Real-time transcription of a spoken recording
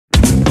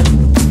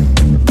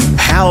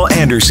Al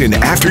Anderson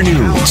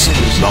Afternoons,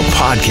 the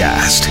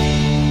podcast.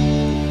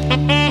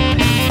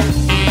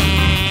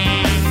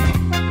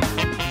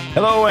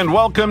 Hello and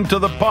welcome to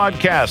the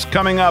podcast.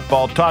 Coming up,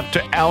 I'll talk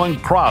to Alan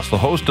Cross, the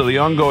host of the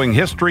ongoing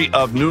History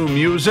of New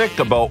Music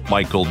about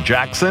Michael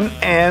Jackson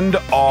and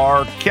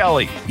R.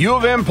 Kelly. U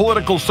of M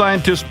political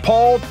scientist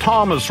Paul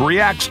Thomas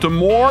reacts to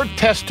more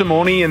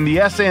testimony in the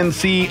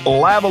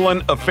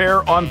SNC-Lavalin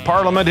affair on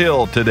Parliament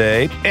Hill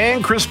today.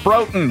 And Chris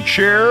Broughton,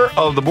 chair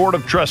of the Board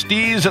of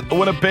Trustees at the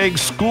Winnipeg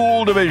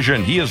School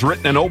Division. He has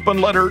written an open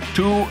letter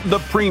to the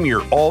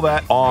Premier. All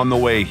that on the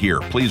way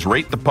here. Please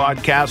rate the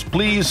podcast.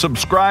 Please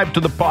subscribe to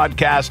the podcast.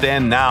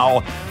 And now,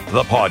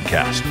 the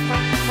podcast.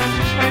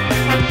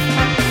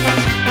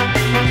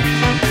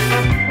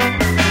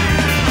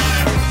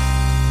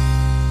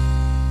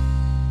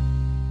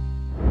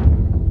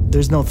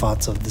 There's no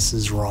thoughts of this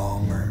is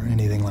wrong or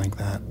anything like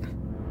that.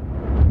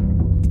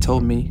 He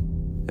told me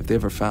if they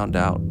ever found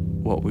out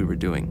what we were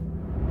doing,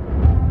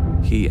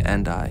 he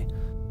and I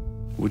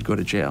would go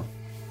to jail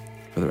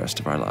for the rest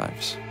of our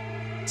lives.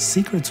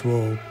 Secrets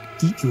will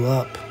eat you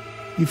up.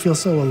 You feel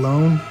so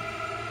alone.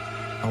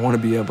 I want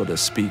to be able to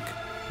speak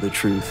the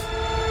truth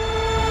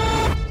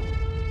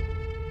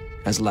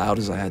as loud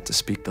as I had to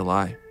speak the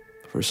lie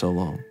for so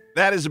long.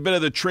 That is a bit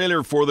of the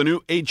trailer for the new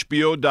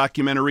HBO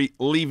documentary,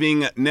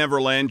 Leaving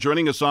Neverland.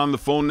 Joining us on the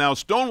phone now,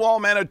 Stonewall,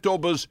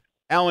 Manitoba's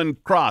Alan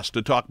Cross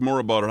to talk more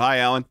about it. Hi,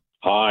 Alan.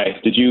 Hi.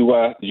 Did you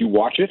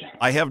watch it?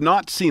 I have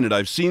not seen it.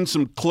 I've seen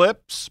some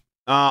clips.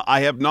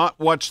 I have not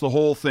watched the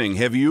whole thing.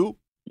 Have you?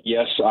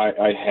 Yes,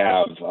 I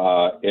have,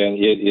 and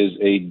it is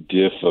a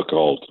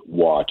difficult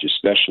watch,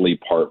 especially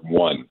part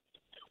one,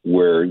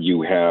 where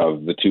you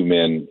have the two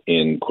men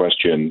in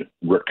question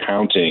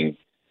recounting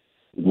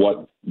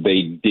what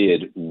they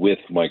did with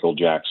Michael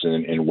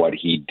Jackson and what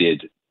he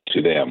did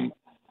to them.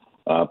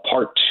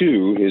 Part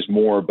two is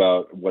more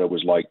about what it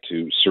was like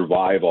to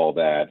survive all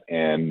that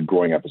and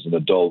growing up as an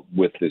adult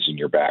with this in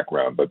your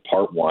background. But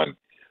part one,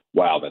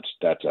 wow,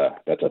 that's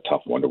a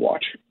tough one to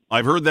watch.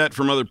 I've heard that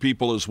from other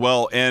people as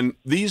well. And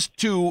these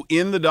two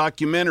in the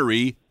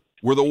documentary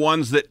were the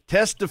ones that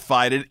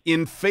testified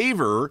in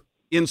favor,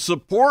 in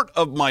support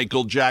of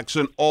Michael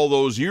Jackson all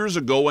those years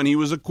ago when he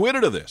was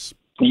acquitted of this.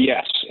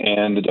 Yes,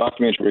 and the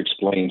documentary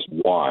explains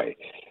why.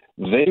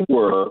 They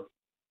were,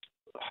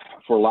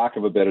 for lack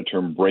of a better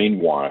term,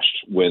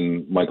 brainwashed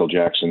when Michael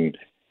Jackson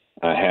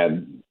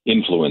had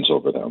influence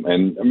over them.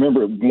 And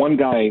remember, one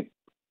guy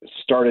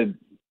started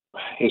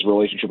his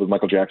relationship with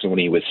Michael Jackson when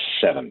he was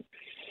 7.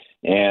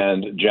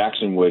 And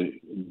Jackson would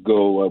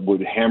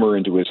hammer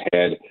into his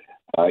head,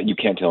 you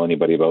can't tell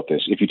anybody about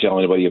this. If you tell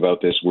anybody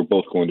about this, we're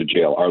both going to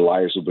jail. Our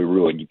lives will be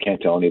ruined. You can't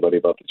tell anybody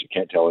about this. You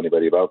can't tell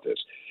anybody about this.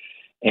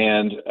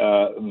 And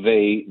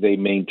they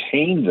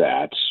maintained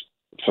that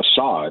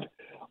facade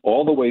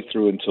all the way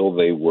through until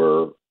they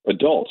were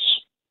adults.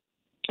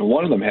 And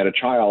one of them had a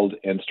child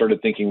and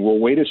started thinking, well,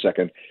 wait a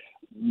second.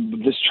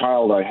 This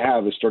child I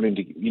have is starting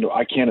to,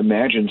 I can't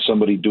imagine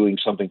somebody doing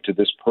something to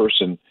this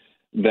person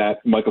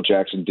that Michael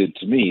Jackson did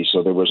to me.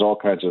 So there was all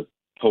kinds of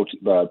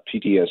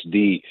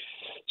PTSD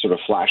sort of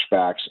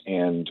flashbacks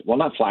and, well,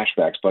 not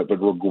flashbacks, but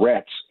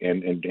regrets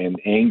and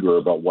anger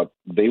about what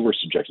they were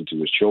subjected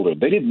to as children.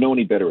 They didn't know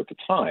any better at the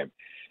time.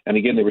 And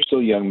again, they were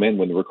still young men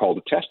when they were called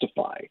to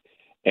testify.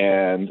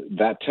 And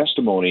that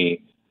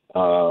testimony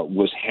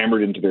was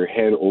hammered into their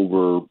head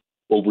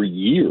over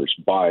years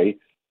by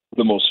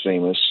the most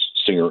famous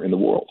singer in the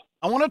world.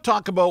 I want to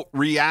talk about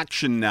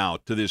reaction now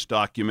to this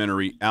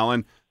documentary,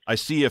 Alan. I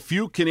see a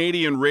few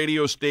Canadian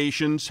radio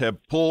stations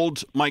have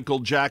pulled Michael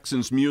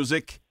Jackson's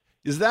music.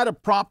 Is that a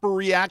proper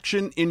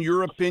reaction in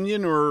your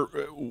opinion, or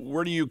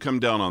where do you come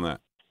down on that?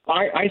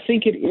 I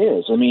think it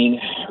is. I mean,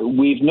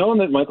 we've known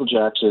that Michael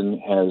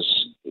Jackson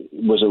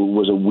was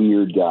a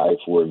weird guy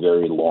for a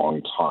very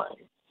long time.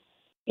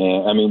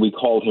 And I mean, we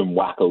called him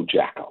Wacko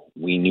Jacko.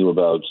 We knew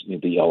about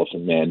the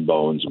Elephant Man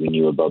bones. We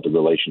knew about the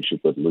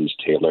relationship with Liz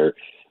Taylor.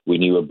 We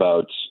knew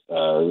about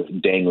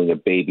dangling a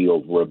baby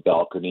over a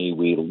balcony.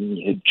 We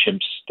had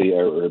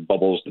chimps,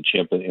 Bubbles the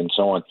chimp, and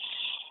so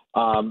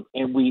on.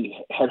 And we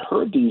had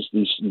heard these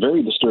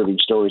very disturbing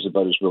stories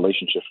about his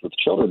relationships with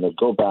children that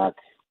go back,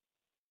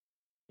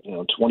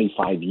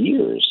 25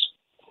 years.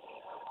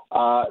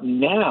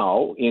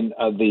 Now, in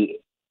the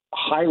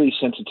highly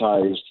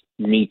sensitized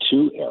Me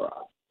Too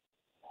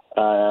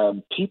era,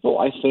 people,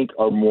 I think,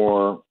 are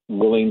more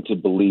willing to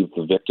believe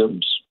the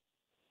victims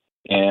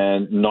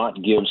and not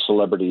give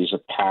celebrities a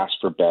pass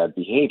for bad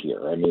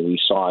behavior. I mean, we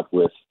saw it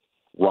with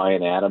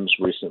Ryan Adams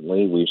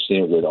recently. We've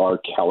seen it with R.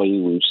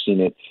 Kelly. We've seen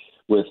it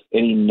with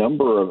any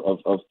number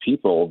of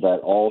people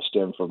that all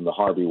stem from the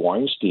Harvey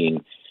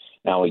Weinstein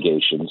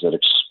allegations that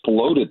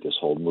exploded this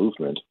whole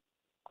movement.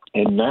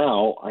 And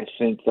now I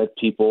think that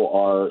people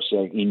are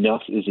saying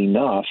enough is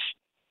enough.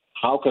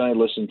 How can I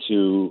listen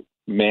to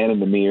Man in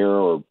the Mirror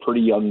or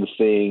Pretty Young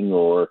Thing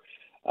or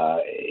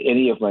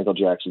any of Michael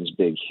Jackson's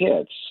big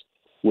hits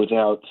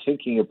without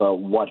thinking about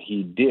what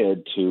he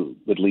did to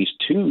at least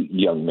 2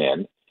 young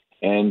men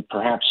and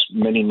perhaps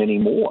many, many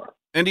more?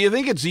 And do you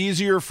think it's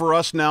easier for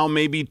us now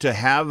maybe to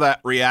have that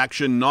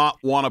reaction, not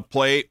want to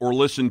play or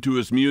listen to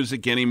his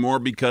music anymore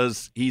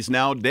because he's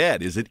now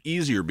dead? Is it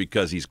easier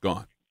because he's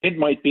gone? It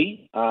might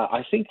be.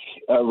 I think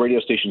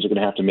radio stations are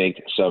going to have to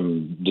make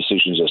some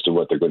decisions as to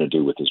what they're going to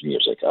do with his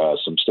music.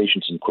 Some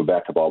stations in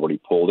Quebec have already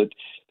pulled it.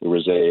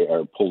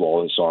 Pulled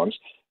all his songs.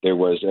 There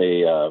was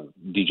a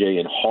DJ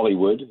in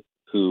Hollywood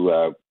who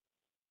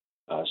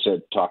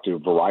talked to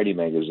Variety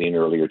magazine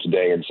earlier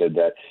today and said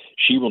that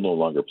she will no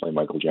longer play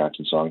Michael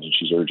Jackson songs, and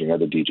she's urging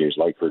other DJs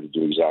like her to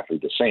do exactly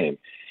the same.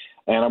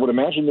 And I would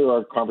imagine there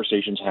are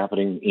conversations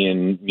happening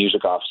in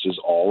music offices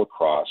all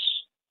across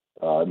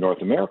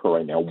North America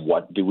right now.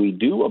 What do we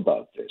do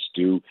about this?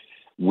 Do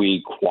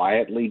we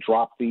quietly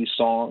drop these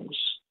songs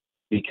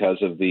because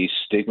of the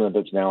stigma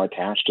that's now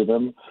attached to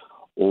them?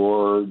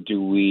 Or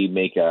do we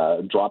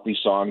drop these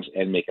songs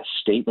and make a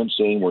statement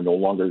saying we're no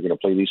longer going to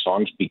play these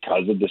songs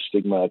because of the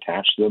stigma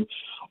attached to them?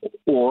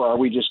 Or are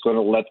we just going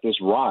to let this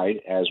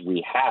ride as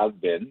we have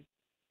been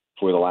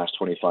for the last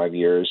 25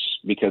 years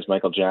because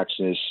Michael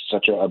Jackson is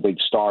such a big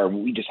star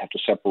and we just have to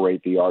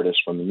separate the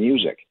artist from the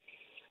music?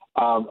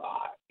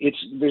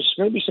 There's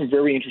going to be some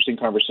very interesting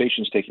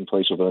conversations taking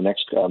place over the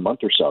next month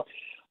or so.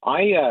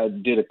 I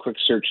did a quick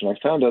search and I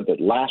found out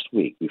that last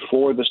week,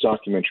 before this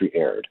documentary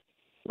aired,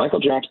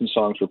 Michael Jackson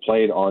songs were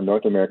played on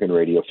North American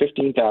radio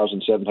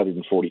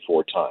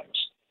 15,744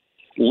 times.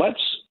 Let's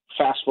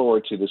fast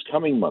forward to this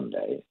coming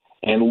Monday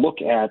and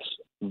look at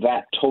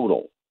that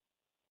total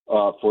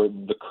for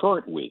the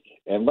current week,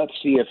 and let's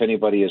see if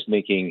anybody is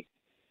making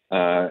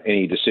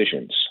any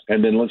decisions.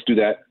 And then let's do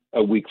that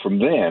a week from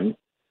then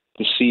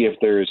to see if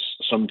there's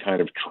some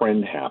kind of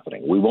trend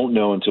happening. We won't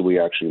know until we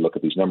actually look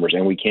at these numbers,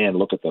 and we can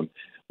look at them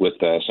with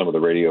some of the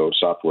radio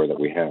software that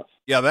we have.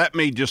 Yeah, that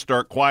may just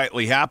start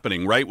quietly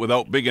happening, right?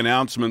 Without big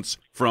announcements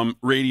from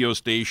radio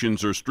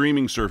stations or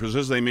streaming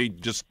services, they may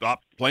just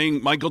stop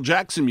playing Michael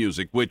Jackson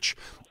music, which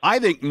I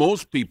think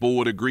most people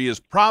would agree is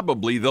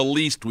probably the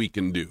least we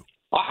can do.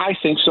 I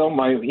think so.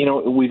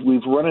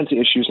 We've run into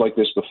issues like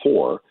this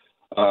before.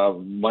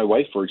 My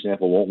wife, for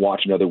example, won't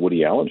watch another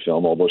Woody Allen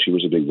film, although she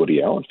was a big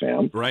Woody Allen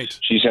fan. Right.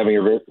 She's having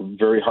a very,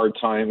 very hard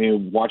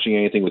time watching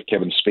anything with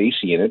Kevin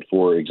Spacey in it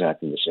for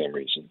exactly the same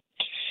reason.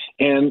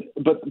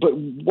 But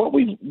what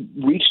we've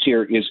reached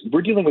here is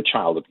we're dealing with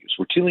child abuse.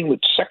 We're dealing with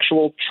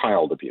sexual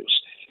child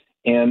abuse.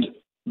 And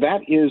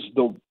that is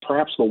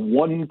perhaps the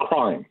one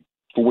crime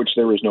for which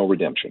there is no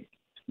redemption.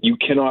 You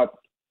cannot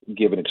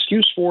give an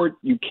excuse for it.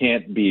 You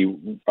can't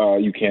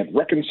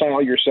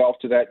reconcile yourself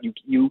to that.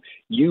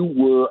 You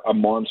were a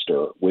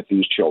monster with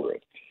these children.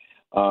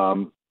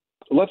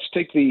 Let's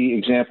take the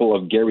example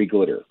of Gary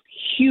Glitter,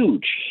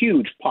 huge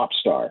pop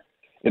star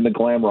in the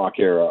glam rock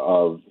era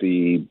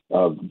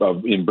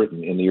in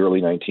Britain in the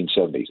early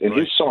 1970s. And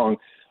his song,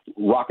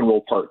 Rock and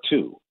Roll Part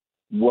 2,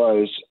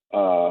 was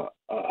a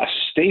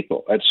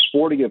staple at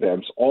sporting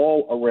events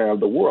all around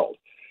the world.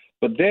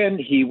 But then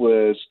he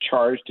was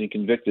charged and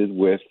convicted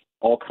with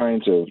all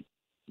kinds of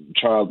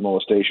child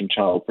molestation,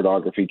 child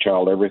pornography,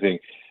 child everything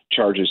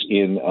charges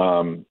in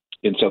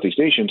Southeast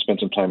Asia and spent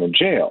some time in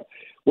jail.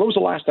 When was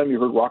the last time you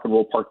heard Rock and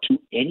Roll Part 2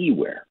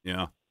 anywhere?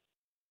 Yeah.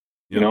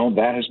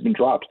 That has been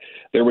dropped.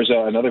 There was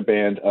another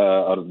band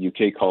out of the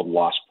UK called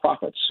Lost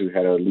Prophets who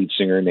had a lead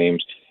singer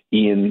named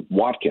Ian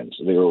Watkins.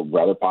 They were a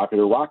rather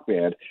popular rock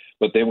band,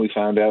 but then we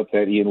found out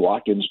that Ian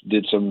Watkins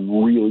did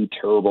some really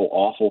terrible,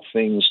 awful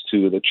things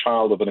to the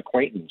child of an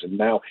acquaintance, and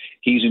now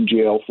he's in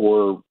jail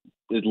for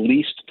at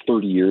least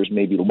 30 years,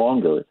 maybe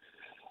longer.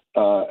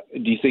 Do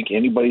you think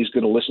anybody's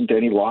going to listen to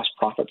any Lost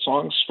Prophet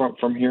songs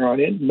from here on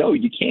in? No,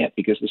 you can't,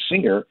 because the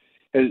singer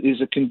is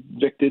a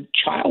convicted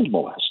child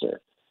molester.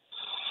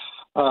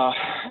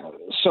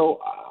 So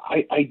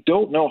I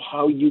don't know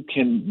how you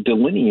can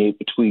delineate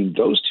between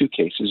those two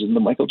cases and the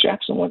Michael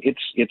Jackson one. It's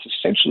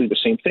essentially the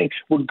same thing,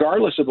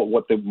 regardless of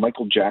what the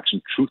Michael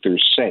Jackson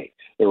truthers say.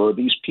 There are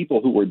these people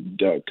who were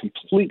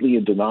completely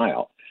in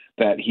denial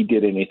that he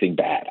did anything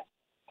bad.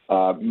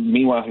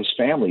 Meanwhile, his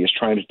family is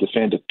trying to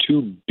defend a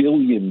 $2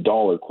 billion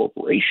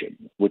corporation,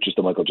 which is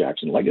the Michael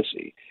Jackson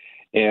legacy.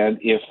 And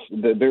if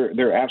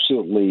they're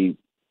absolutely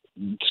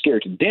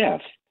scared to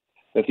death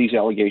that these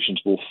allegations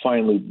will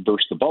finally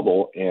burst the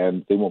bubble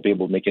and they won't be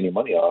able to make any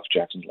money off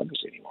Jackson's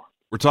legacy anymore.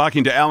 We're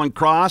talking to Alan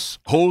Cross,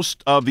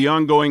 host of the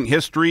Ongoing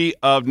History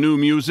of New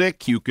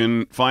Music. You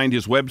can find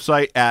his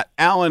website at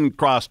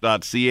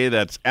alancross.ca.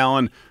 That's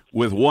Alan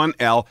with one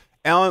L.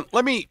 Alan,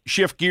 let me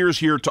shift gears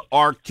here to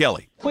R.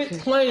 Kelly. Quit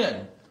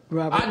playing.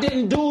 Robert. I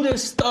didn't do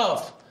this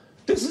stuff.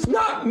 This is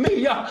not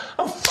me.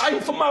 I'm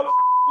fighting for my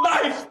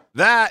life.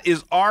 That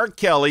is R.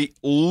 Kelly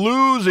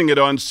losing it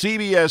on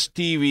CBS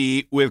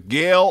TV with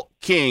Gayle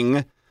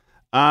King.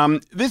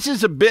 This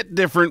is a bit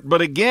different,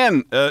 but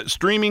again,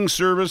 streaming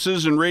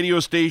services and radio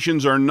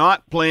stations are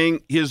not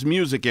playing his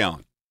music,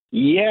 Alan.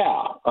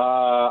 Yeah,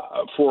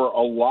 for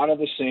a lot of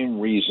the same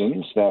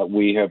reasons that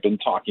we have been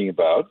talking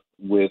about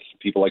with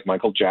people like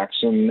Michael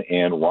Jackson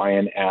and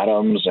Ryan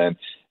Adams and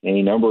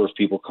any number of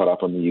people caught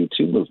up on the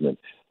U2 movement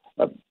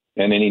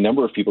and any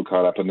number of people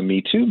caught up in the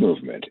Me Too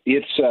movement.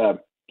 It's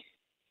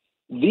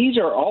these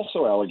are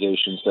also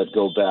allegations that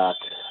go back,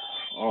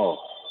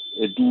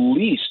 at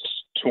least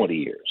 20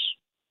 years.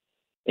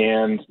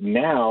 And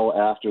now,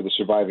 after the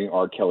Surviving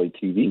R. Kelly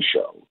TV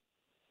show,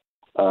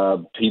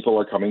 people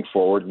are coming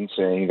forward and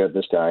saying that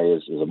this guy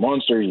is a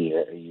monster.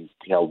 He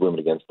held women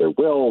against their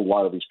will. A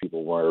lot of these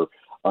people were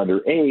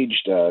underage.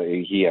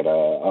 He had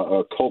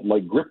a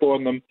cult-like grip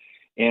on them.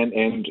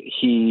 And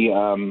he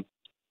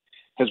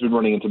has been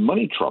running into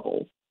money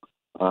trouble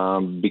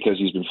because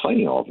he's been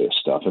fighting all this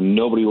stuff, and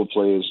nobody will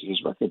play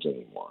his records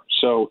anymore.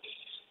 So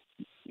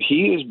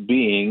he is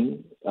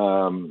being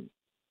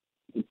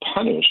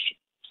punished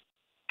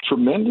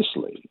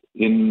tremendously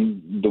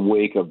in the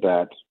wake of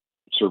that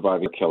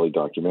Surviving Kelly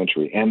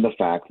documentary, and the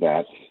fact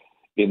that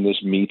in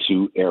this Me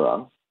Too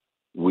era,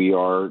 we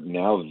are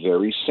now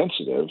very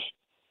sensitive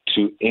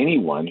to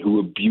anyone who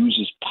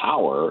abuses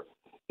power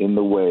in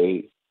the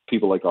way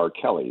people like R.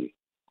 Kelly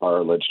are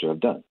alleged to have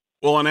done.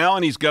 Well, and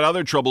Alan, he's got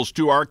other troubles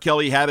too. R.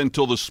 Kelly had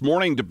until this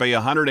morning to pay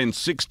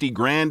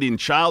 $160,000 in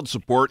child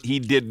support. He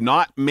did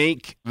not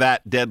make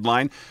that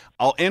deadline.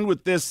 I'll end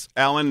with this,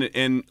 Alan,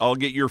 and I'll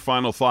get your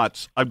final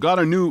thoughts. I've got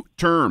a new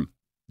term,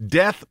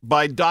 death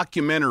by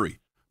documentary.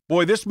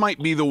 Boy, this might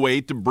be the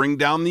way to bring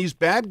down these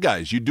bad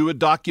guys. You do a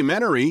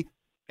documentary,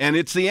 and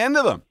it's the end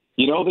of them.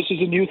 You know, this is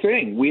a new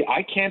thing.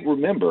 I can't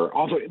remember,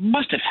 although it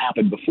must have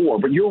happened before,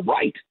 but you're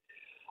right.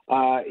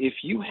 If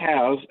you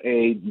have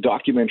a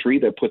documentary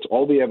that puts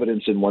all the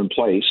evidence in one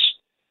place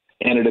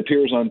and it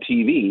appears on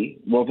TV,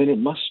 well, then it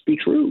must be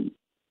true.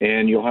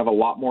 And you'll have a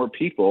lot more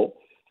people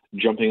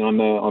jumping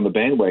on the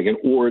bandwagon,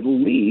 or at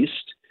least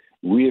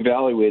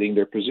reevaluating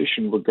their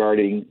position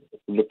regarding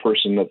the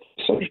person that's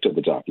the subject of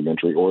the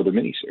documentary or the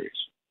miniseries.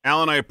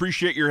 Alan, I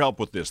appreciate your help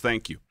with this.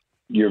 Thank you.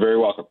 You're very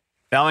welcome.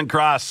 Alan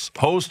Cross,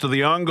 host of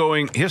the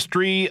ongoing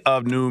History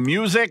of New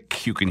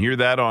Music. You can hear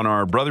that on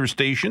our brother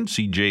station,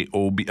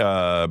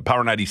 CJOB,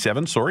 Power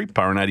 97.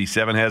 Power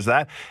 97 has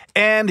that.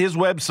 And his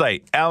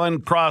website,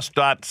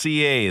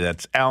 alancross.ca.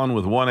 That's Alan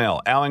with one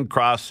L,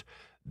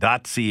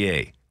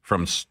 alancross.ca.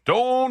 From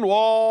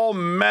Stonewall,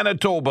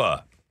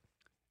 Manitoba.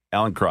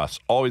 Alan Cross,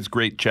 always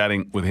great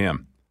chatting with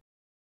him.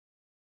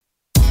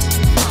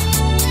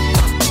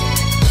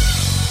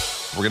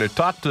 We're going to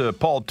talk to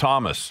Paul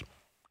Thomas,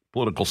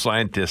 political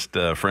scientist,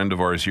 friend of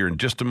ours here in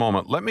just a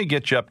moment. Let me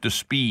get you up to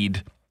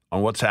speed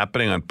on what's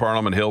happening on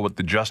Parliament Hill with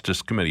the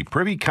Justice Committee.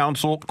 Privy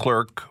Council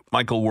Clerk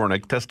Michael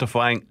Wernick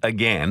testifying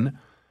again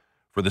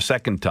for the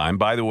second time.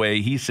 By the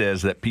way, he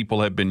says that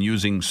people have been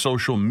using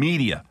social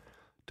media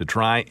to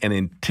try and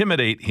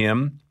intimidate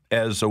him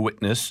as a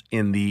witness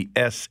in the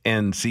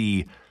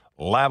SNC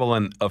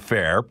Lavalin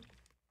affair.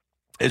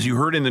 As you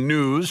heard in the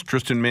news,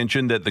 Tristan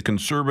mentioned that the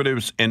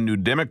Conservatives and New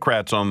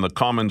Democrats on the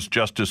Commons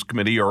Justice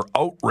Committee are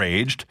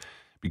outraged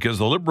because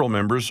the Liberal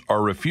members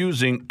are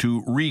refusing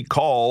to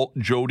recall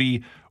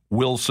Jody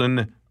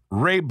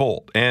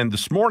Wilson-Raybould. And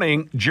this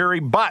morning,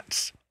 Jerry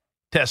Butts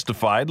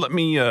testified. Let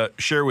me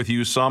share with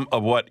you some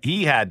of what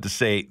he had to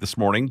say this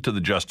morning to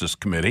the Justice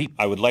Committee.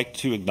 I would like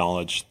to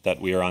acknowledge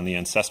that we are on the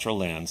ancestral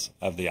lands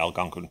of the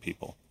Algonquin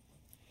people.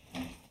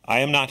 I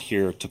am not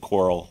here to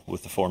quarrel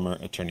with the former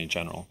Attorney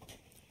General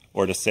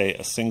or to say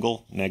a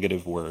single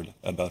negative word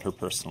about her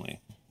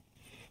personally.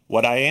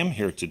 What I am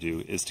here to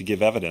do is to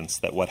give evidence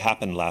that what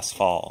happened last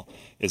fall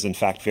is in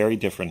fact very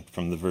different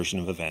from the version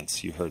of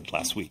events you heard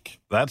last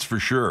week. That's for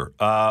sure.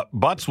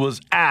 Butts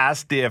was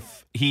asked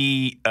if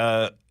he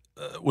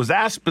was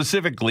asked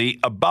specifically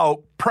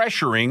about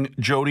pressuring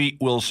Jody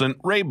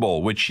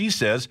Wilson-Raybould, which she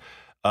says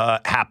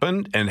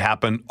happened and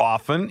happened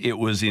often. It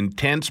was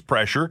intense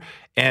pressure,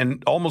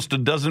 and almost a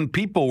dozen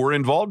people were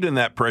involved in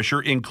that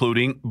pressure,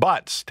 including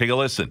Butts. Take a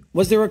listen.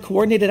 Was there a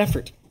coordinated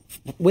effort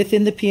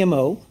within the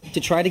PMO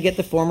to try to get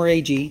the former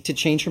AG to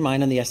change her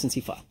mind on the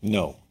SNC file?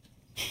 No.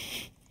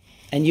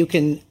 And you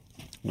can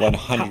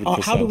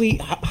 100%. How do we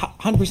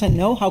 100%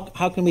 know?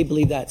 How can we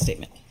believe that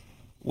statement?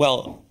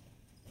 Well,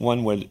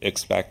 one would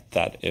expect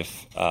that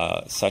if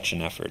such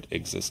an effort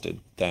existed,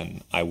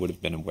 then I would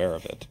have been aware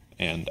of it,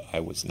 and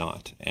I was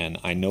not. And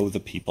I know the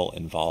people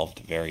involved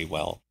very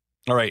well.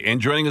 All right, and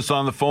joining us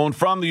on the phone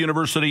from the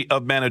University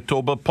of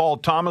Manitoba, Paul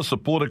Thomas, a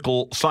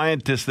political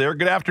scientist there.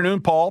 Good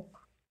afternoon, Paul.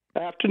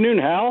 Afternoon,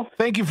 Hal.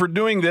 Thank you for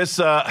doing this.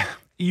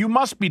 You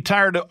must be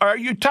tired of, are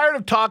you tired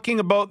of talking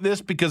about this?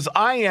 Because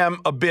I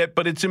am a bit,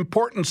 but it's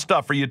important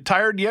stuff. Are you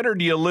tired yet, or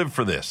do you live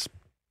for this?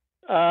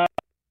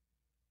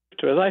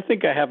 I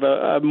think I have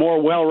a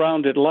more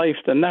well-rounded life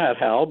than that,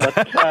 Hal. But,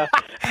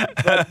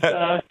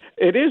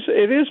 it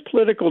is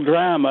political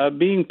drama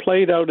being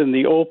played out in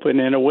the open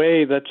in a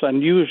way that's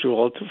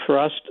unusual for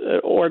us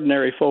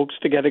ordinary folks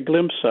to get a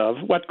glimpse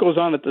of. What goes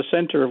on at the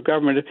center of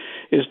government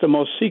is the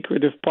most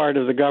secretive part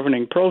of the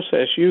governing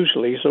process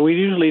usually. So we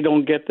usually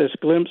don't get this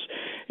glimpse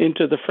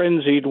into the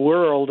frenzied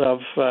world of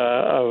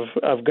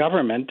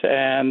government,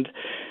 and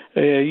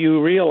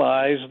you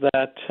realize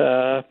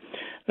that.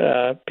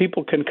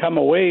 People can come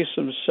away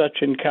from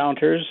such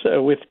encounters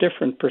with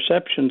different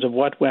perceptions of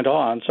what went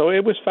on. So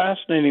it was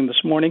fascinating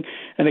this morning,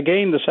 and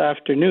again this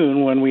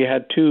afternoon when we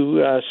had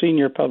two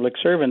senior public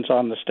servants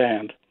on the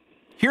stand.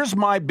 Here's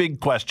my big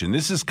question.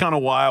 This is kind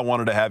of why I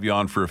wanted to have you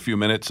on for a few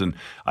minutes, and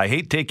I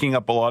hate taking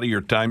up a lot of your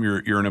time.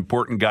 You're an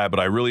important guy, but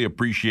I really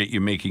appreciate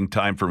you making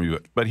time for me.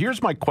 But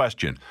here's my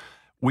question.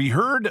 We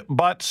heard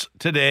Butts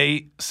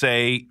today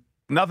say,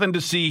 nothing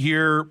to see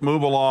here,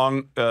 move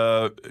along.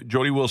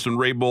 Jody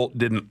Wilson-Raybould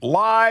didn't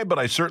lie, but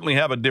I certainly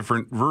have a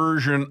different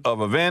version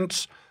of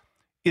events.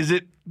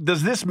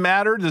 Does this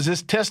matter? Does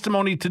this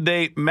testimony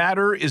today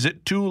matter? Is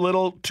it too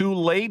little, too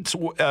late?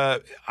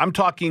 I'm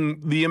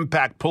talking the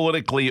impact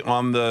politically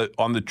on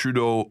the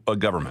Trudeau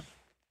government.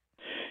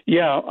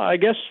 Yeah, I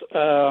guess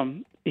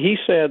he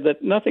said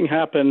that nothing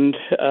happened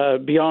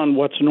beyond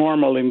what's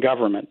normal in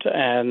government,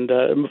 and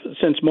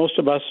since most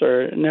of us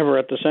are never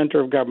at the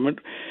center of government,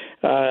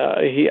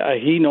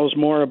 he knows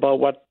more about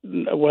what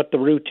the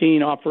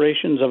routine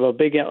operations of a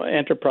big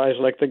enterprise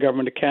like the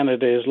Government of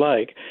Canada is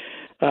like.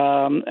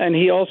 And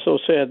he also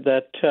said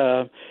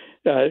that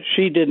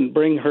she didn't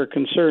bring her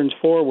concerns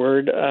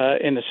forward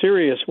in a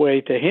serious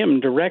way to him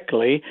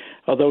directly,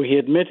 although he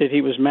admitted he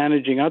was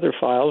managing other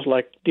files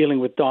like dealing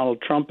with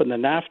Donald Trump and the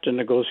NAFTA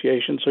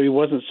negotiations, so he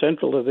wasn't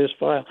central to this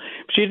file.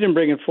 She didn't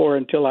bring it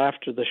forward until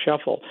after the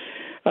shuffle.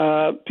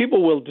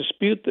 People will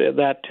dispute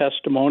that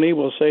testimony,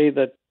 will say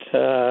that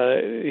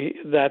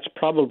that's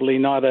probably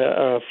not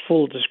a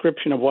full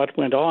description of what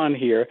went on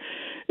here.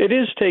 It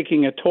is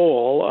taking a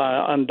toll,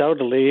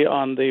 undoubtedly,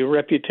 on the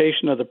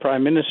reputation of the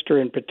Prime Minister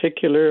in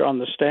particular, on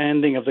the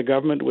standing of the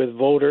government with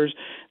voters.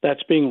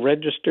 That's being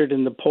registered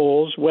in the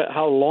polls.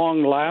 How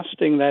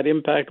long-lasting that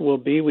impact will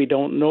be, we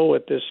don't know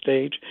at this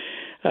stage.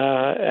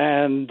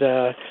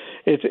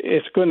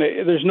 It's going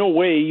to. There's no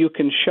way you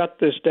can shut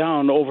this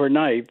down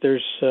overnight.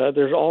 There's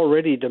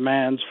already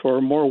demands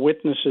for more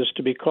witnesses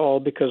to be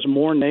called because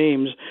more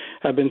names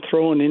have been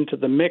thrown into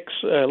the mix.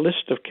 A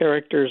list of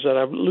characters that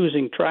I'm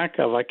losing track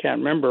of. I can't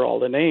remember all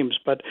the names,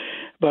 but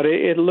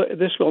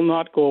this will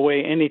not go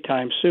away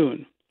anytime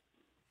soon.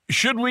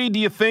 Should we, do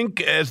you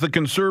think, as the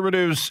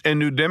Conservatives and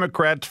New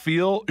Democrats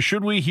feel,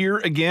 should we hear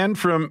again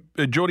from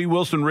Jody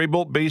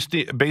Wilson-Raybould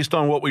based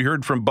on what we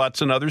heard from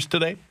Butts and others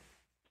today?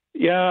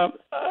 Yeah,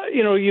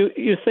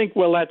 you think,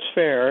 well, that's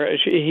fair.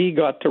 He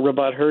got to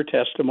rebut her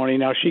testimony.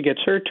 Now she gets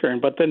her turn,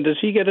 but then does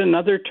he get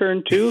another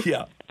turn too?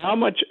 Yeah. How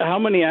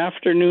many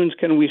afternoons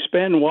can we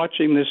spend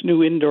watching this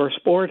new indoor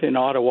sport in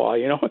Ottawa?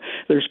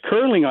 There's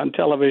curling on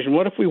television.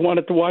 What if we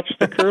wanted to watch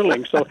the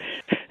curling? So,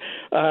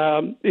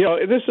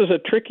 this is a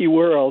tricky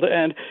world,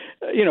 and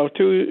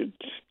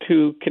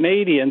to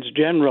Canadians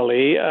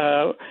generally,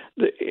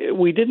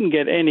 we didn't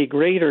get any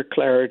greater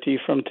clarity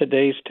from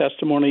today's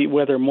testimony,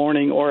 whether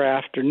morning or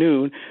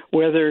afternoon,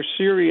 whether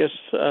serious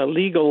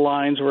legal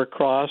lines were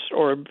crossed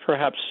or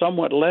perhaps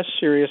somewhat less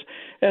serious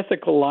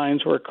ethical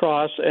lines were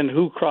crossed, and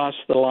who crossed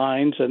the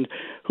lines and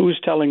who's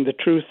telling the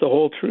truth, the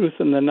whole truth,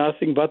 and the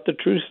nothing but the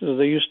truth, as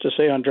they used to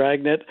say on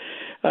Dragnet.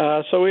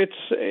 So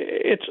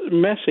it's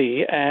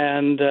messy,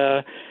 and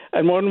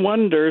one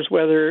wonders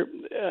whether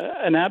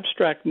an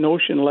abstract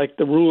notion like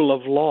the rule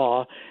of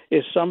law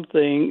is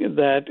something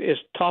that is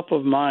top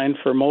of mind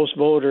for most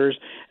voters,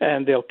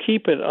 and they'll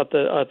keep it at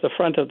the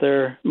front of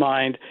their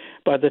mind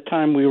by the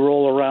time we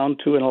roll around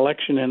to an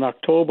election in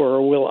October,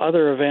 or will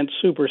other events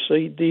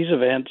supersede these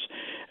events?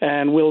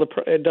 And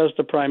does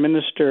the Prime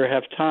Minister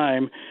have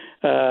time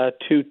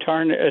to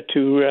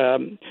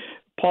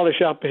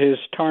polish up his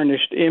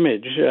tarnished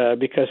image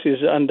because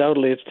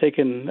undoubtedly it's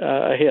taken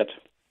a hit?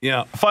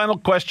 Yeah. Final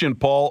question,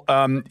 Paul.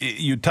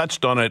 You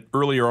touched on it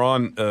earlier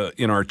on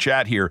in our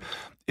chat here.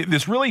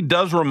 This really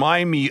does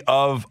remind me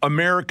of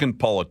American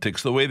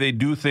politics, the way they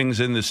do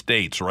things in the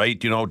States,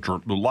 right?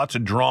 Lots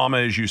of drama,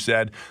 as you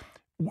said.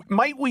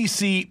 Might we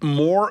see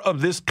more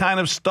of this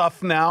kind of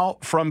stuff now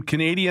from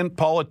Canadian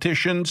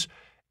politicians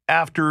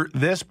after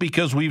this?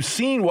 Because we've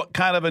seen what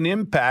kind of an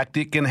impact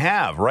it can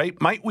have, right?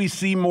 Might we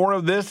see more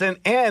of this?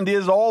 And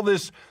is all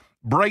this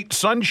bright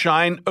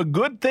sunshine a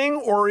good thing,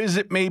 or is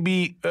it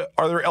maybe,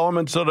 are there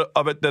elements of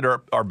it that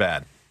are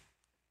bad?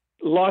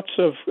 Lots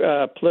of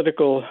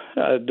political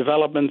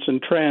developments and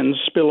trends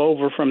spill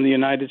over from the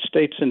United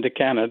States into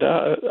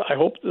Canada. I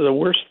hope the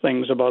worst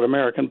things about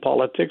American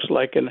politics,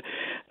 like an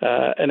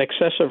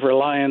excessive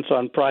reliance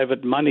on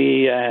private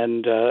money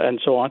and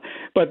so on.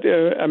 But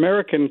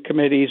American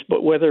committees,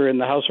 but whether in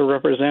the House of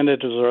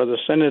Representatives or the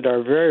Senate,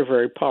 are very,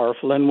 very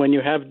powerful. And when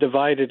you have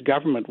divided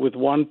government with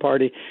one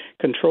party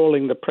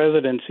controlling the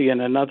presidency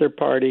and another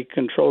party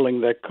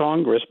controlling the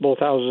Congress, both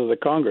houses of the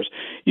Congress,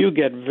 you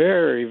get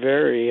very,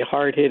 very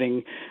hard-hitting,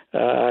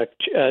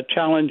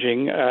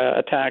 challenging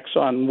attacks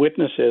on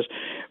witnesses.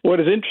 What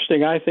is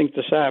interesting, I think,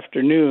 this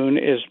afternoon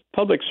is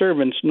public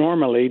servants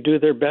normally do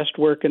their best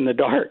work in the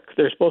dark.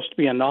 They're supposed to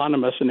be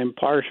anonymous and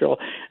impartial,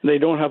 and they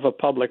don't have a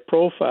public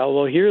profile.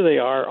 Well, here they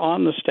are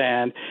on the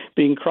stand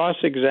being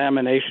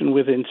cross-examination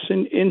with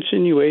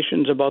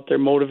insinuations about their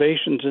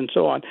motivations and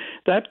so on.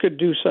 That could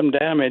do some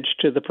damage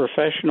to the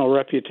professional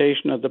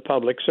reputation of the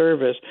public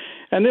service.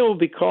 And there will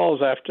be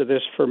calls after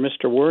this for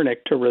Mr.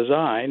 Wernick to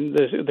resign,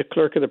 the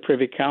clerk of the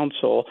Privy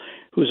Council,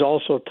 who's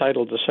also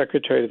titled the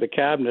Secretary of the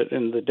Cabinet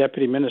and the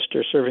Deputy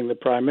Minister serving the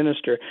Prime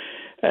Minister.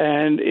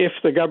 And if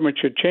the government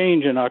should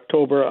change in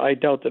October, I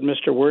doubt that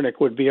Mr. Wernick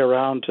would be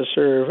around to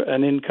serve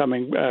an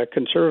incoming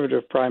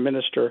Conservative Prime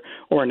Minister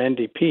or an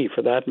NDP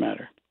for that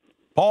matter.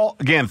 Paul,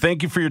 again,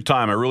 thank you for your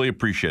time. I really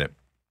appreciate it.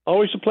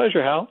 Always a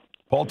pleasure, Hal.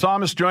 Paul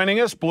Thomas joining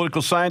us,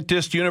 political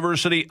scientist,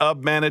 University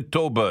of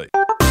Manitoba.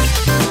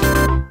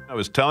 I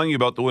was telling you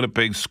about the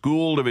Winnipeg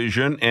School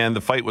Division and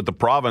the fight with the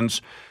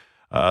province.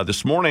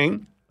 This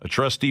morning, a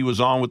trustee was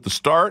on with the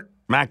Start,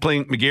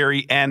 Mackling,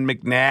 McGarry, and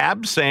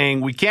McNabb,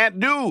 saying we can't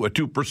do a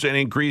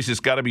 2% increase. It's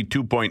got to be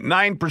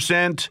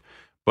 2.9%.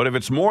 But if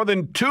it's more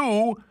than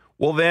 2,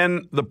 well,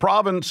 then the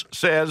province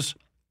says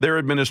their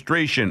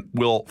administration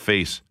will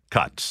face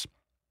cuts.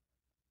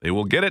 They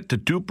will get it to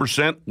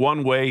 2%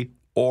 one way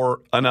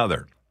or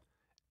another.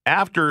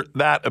 After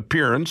that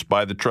appearance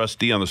by the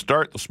trustee on the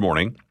Start this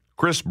morning,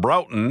 Chris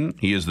Broughton,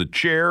 he is the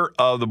chair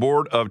of the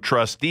Board of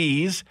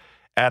Trustees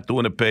at the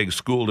Winnipeg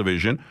School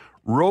Division,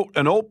 wrote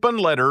an open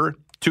letter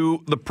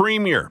to the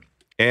Premier,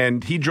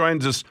 and he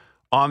joins us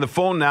on the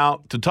phone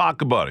now to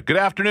talk about it. Good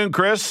afternoon,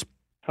 Chris.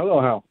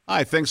 Hello, Hal.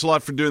 Hi, thanks a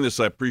lot for doing this.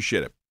 I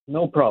appreciate it.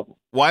 No problem.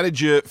 Why did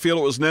you feel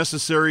it was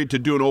necessary to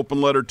do an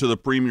open letter to the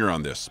Premier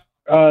on this?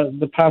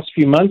 The past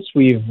few months,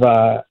 we've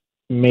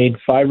made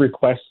 5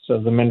 requests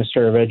of the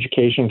Minister of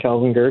Education,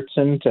 Calvin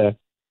Goertzen,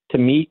 to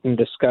meet and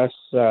discuss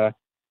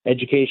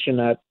education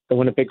at the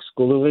Winnipeg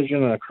School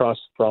Division and across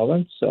the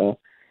province. So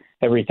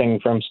everything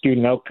from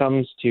student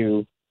outcomes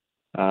to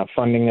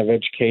funding of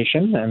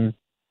education. And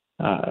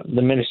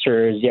the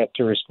minister is yet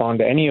to respond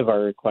to any of our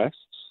requests.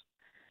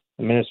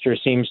 The minister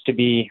seems to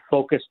be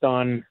focused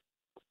on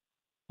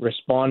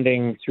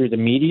responding through the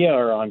media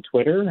or on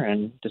Twitter,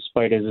 and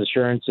despite his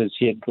assurances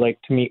he'd like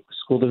to meet with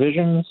school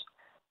divisions,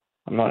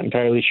 I'm not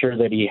entirely sure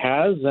that he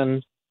has,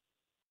 and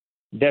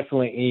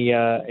definitely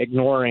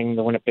ignoring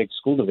the Winnipeg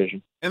School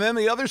Division. And then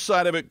the other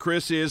side of it,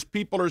 Chris, is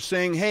people are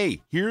saying,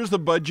 hey, here's the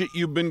budget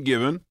you've been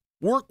given,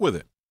 work with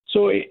it.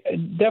 So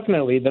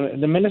definitely,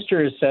 the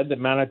minister has said that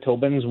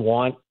Manitobans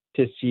want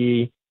to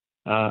see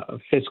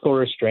fiscal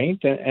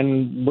restraint,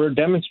 and we're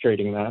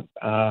demonstrating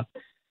that.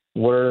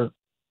 We're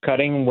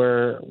cutting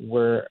where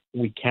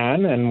we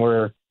can, and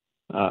we're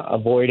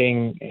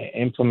avoiding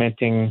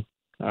implementing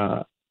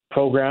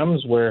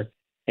programs where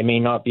it may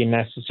not be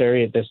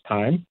necessary at this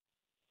time.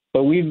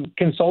 But we've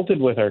consulted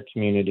with our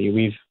community.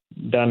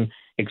 We've done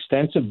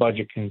extensive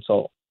budget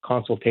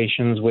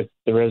consultations with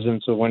the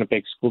residents of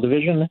Winnipeg School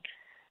Division,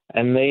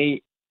 and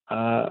they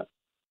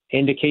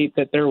indicate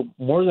that they're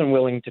more than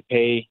willing to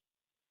pay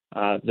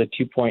the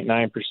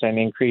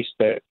 2.9% increase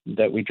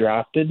that we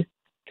drafted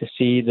to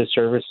see the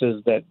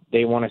services that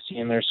they want to see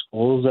in their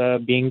schools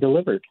being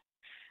delivered.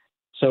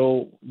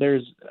 So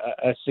there's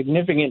a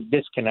significant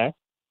disconnect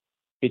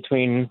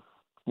between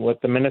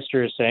what the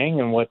minister is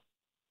saying and what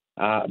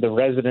the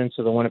residents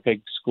of the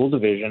Winnipeg School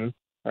Division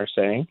are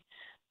saying.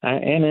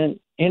 And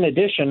in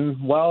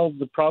addition, while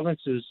the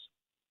province has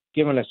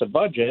given us a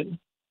budget,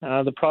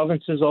 the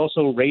province is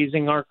also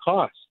raising our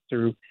costs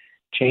through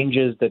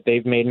changes that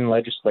they've made in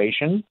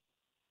legislation.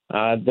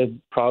 The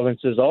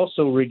province is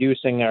also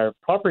reducing our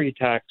property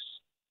tax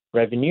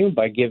revenue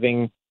by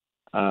giving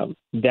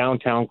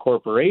downtown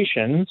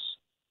corporations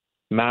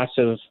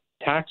massive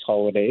tax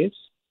holidays.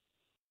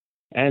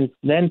 And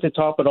then to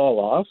top it all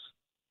off,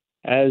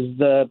 as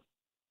the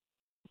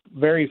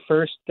very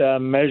first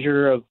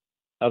measure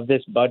of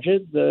this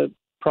budget, the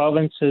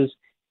province has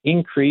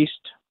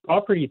increased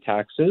property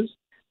taxes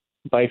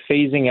by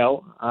phasing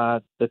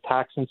out the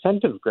tax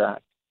incentive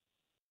grant.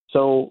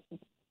 So,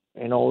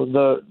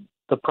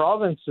 the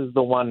province is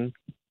the one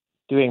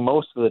doing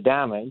most of the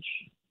damage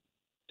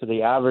to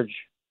the average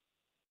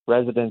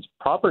resident's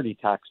property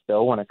tax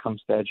bill when it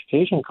comes to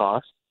education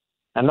costs,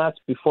 and that's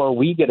before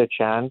we get a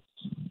chance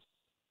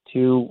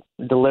to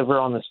deliver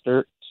on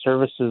the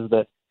services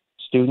that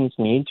students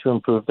need to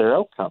improve their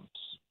outcomes.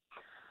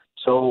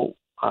 So,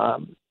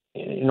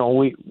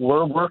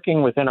 we're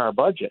working within our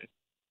budget,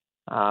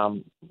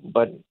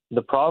 but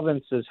the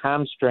province is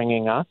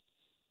hamstringing us,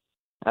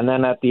 and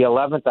then at the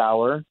 11th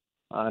hour,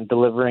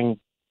 delivering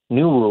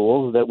new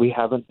rules that we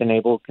haven't been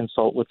able to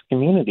consult with the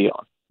community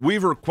on.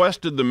 We've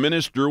requested the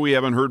minister, we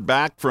haven't heard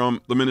back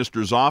from the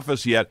minister's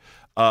office yet,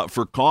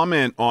 for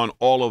comment on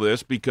all of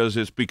this because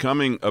it's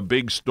becoming a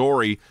big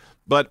story.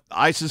 But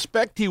I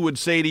suspect he would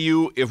say to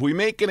you, if we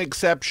make an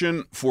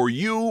exception for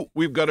you,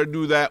 we've got to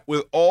do that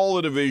with all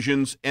the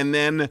divisions, and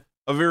then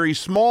a very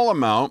small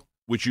amount,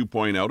 which you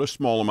point out, a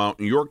small amount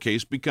in your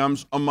case,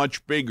 becomes a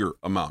much bigger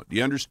amount. Do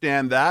you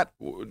understand that?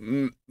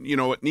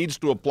 It needs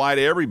to apply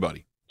to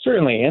everybody.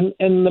 Certainly,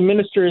 and the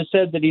minister has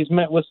said that he's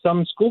met with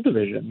some school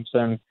divisions,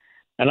 and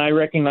I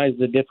recognize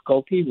the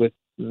difficulty with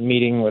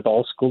meeting with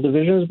all school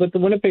divisions, but the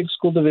Winnipeg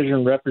School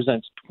Division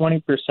represents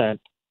 20%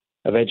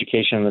 of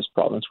education in this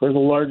province. We're the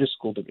largest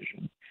school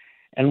division,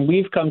 and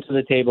we've come to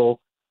the table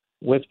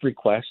with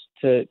requests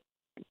to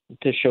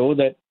show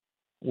that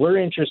we're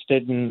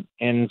interested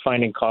in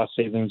finding cost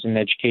savings in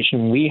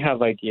education. We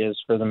have ideas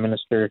for the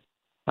minister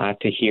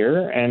to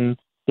hear, and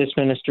this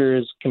minister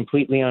is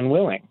completely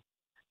unwilling,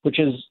 which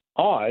is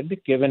odd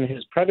given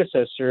his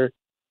predecessor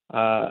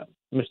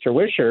Mr.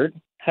 Wishart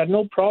had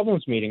no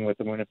problems meeting with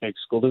the Winnipeg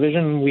School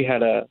Division. We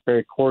had a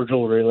very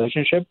cordial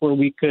relationship where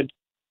we could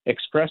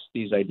express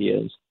these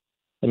ideas.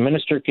 The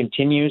minister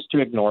continues to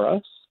ignore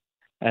us,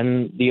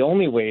 and the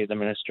only way the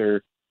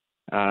minister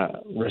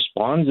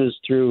responds is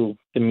through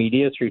the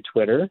media, through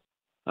Twitter,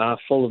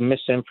 full of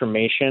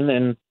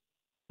misinformation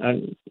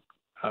and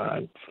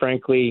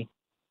frankly,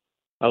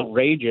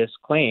 outrageous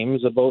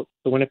claims about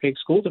the Winnipeg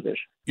School Division.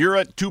 You're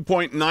at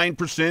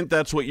 2.9%.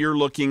 That's what you're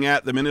looking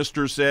at. The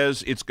minister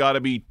says it's got to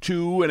be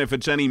 2, and if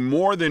it's any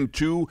more than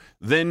 2,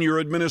 then your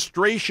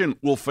administration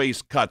will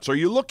face cuts. Are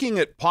you looking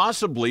at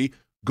possibly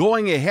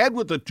going ahead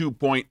with the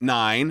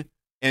 2.9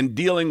 and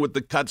dealing with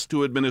the cuts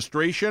to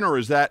administration, or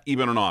is that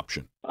even an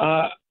option?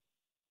 I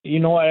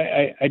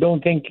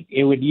don't think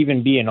it would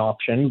even be an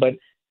option, but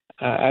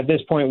at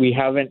this point, we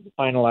haven't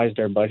finalized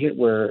our budget.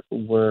 We're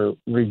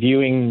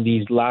reviewing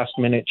these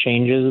last-minute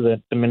changes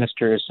that the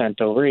minister has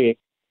sent over. He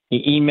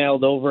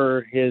emailed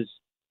over his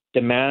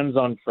demands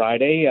on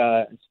Friday,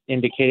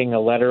 indicating a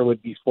letter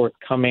would be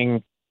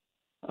forthcoming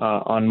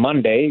on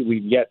Monday.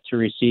 We've yet to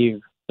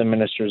receive the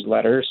minister's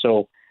letter,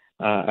 so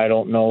I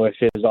don't know if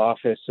his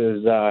office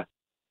is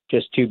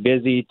just too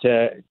busy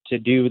to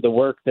do the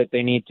work that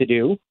they need to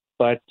do.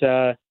 But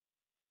the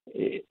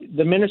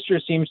minister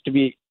seems to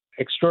be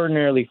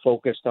extraordinarily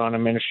focused on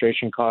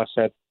administration costs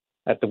at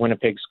the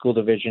Winnipeg School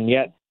Division,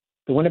 yet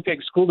the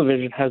Winnipeg School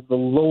Division has the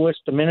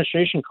lowest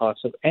administration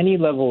costs of any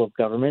level of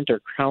government or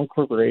Crown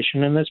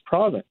Corporation in this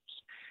province.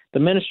 The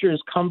minister has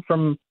come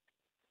from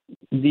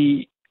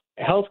the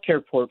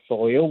healthcare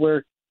portfolio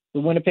where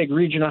the Winnipeg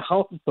Regional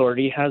Health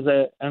Authority has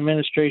an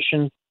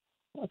administration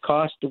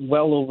cost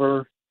well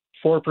over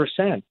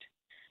 4%.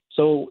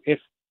 So if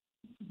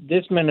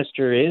this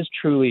minister is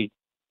truly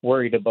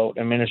worried about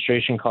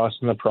administration costs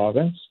in the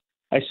province,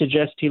 I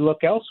suggest he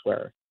look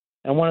elsewhere.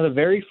 And one of the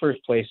very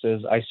first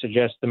places I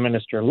suggest the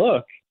minister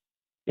look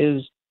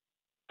is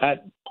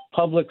at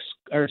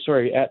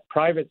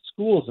private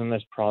schools in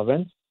this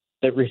province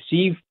that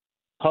receive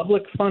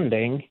public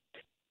funding,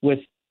 with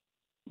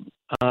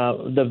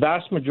the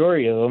vast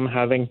majority of them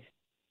having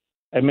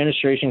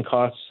administration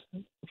costs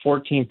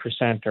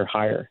 14% or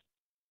higher.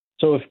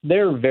 So if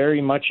they're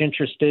very much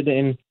interested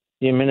in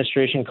the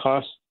administration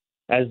costs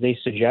as they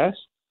suggest,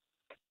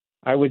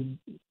 I would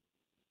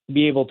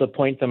be able to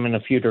point them in a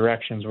few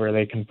directions where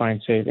they can find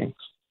savings.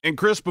 And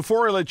Chris,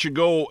 before I let you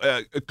go,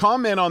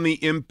 comment on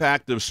the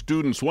impact of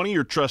students. One of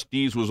your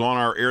trustees was on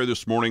our air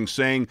this morning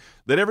saying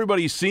that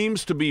everybody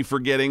seems to be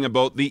forgetting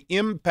about the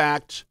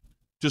impact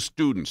to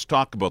students.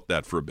 Talk about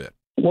that for a bit.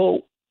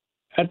 Well,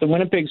 at the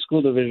Winnipeg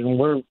School Division,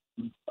 we're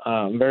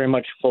very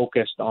much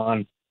focused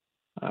on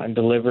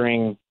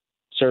delivering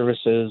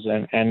services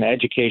and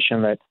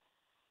education that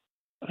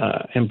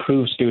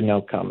improve student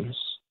outcomes.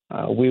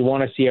 We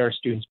want to see our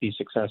students be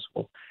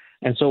successful.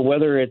 And so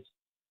whether it's,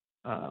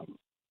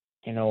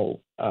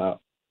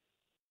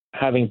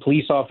 having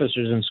police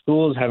officers in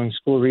schools, having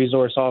school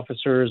resource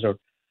officers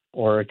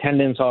or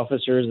attendance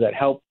officers that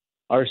help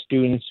our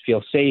students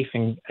feel safe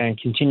and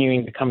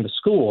continuing to come to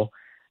school,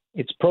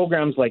 it's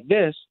programs like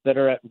this that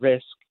are at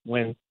risk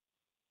when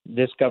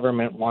this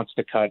government wants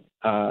to cut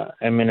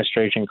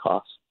administration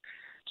costs.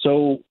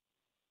 So,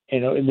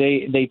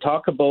 they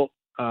talk about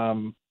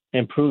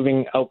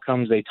improving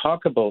outcomes. They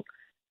talk about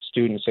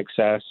student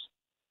success.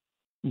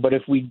 But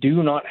if we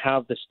do not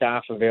have the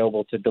staff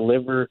available to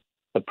deliver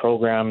the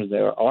programs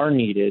that are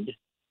needed,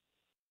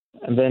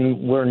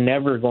 then we're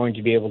never going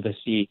to be able to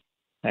see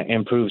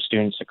improved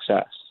student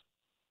success.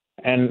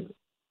 And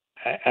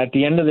at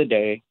the end of the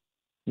day,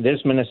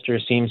 this minister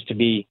seems to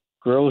be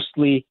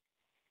grossly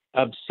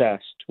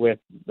obsessed with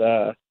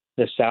the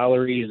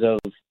salaries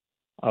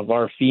of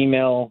our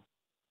female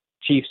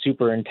chief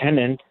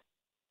superintendent,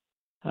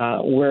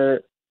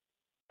 where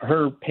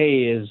her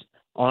pay is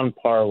on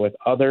par with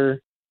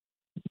other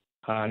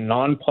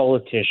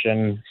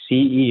non-politician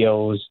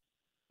CEOs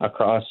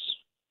across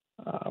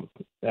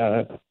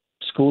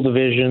school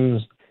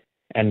divisions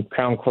and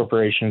Crown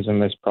corporations in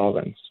this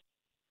province.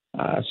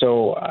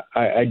 So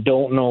I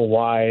don't know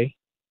why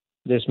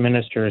this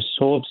minister is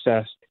so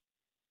obsessed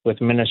with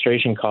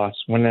administration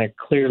costs when they're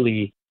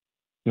clearly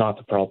not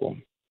the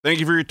problem. Thank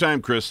you for your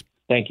time, Chris.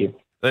 Thank you.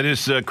 That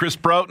is Chris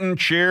Broughton,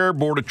 Chair,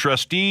 Board of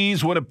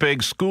Trustees,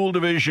 Winnipeg School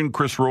Division.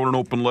 Chris wrote an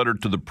open letter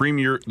to the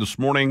Premier this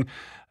morning.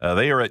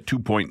 They are at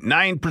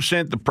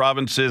 2.9%. The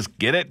province says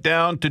get it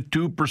down to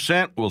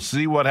 2%. We'll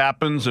see what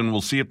happens, and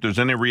we'll see if there's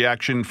any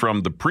reaction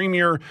from the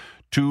Premier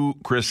to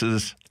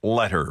Chris's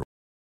letter.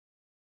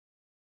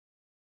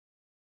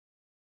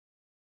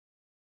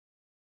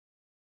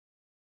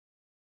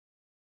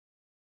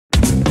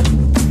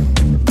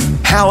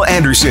 Hal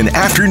Anderson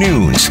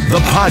Afternoons, the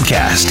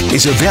podcast,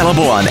 is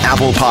available on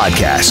Apple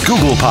Podcasts,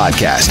 Google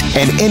Podcasts,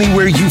 and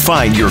anywhere you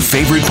find your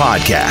favorite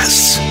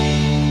podcasts.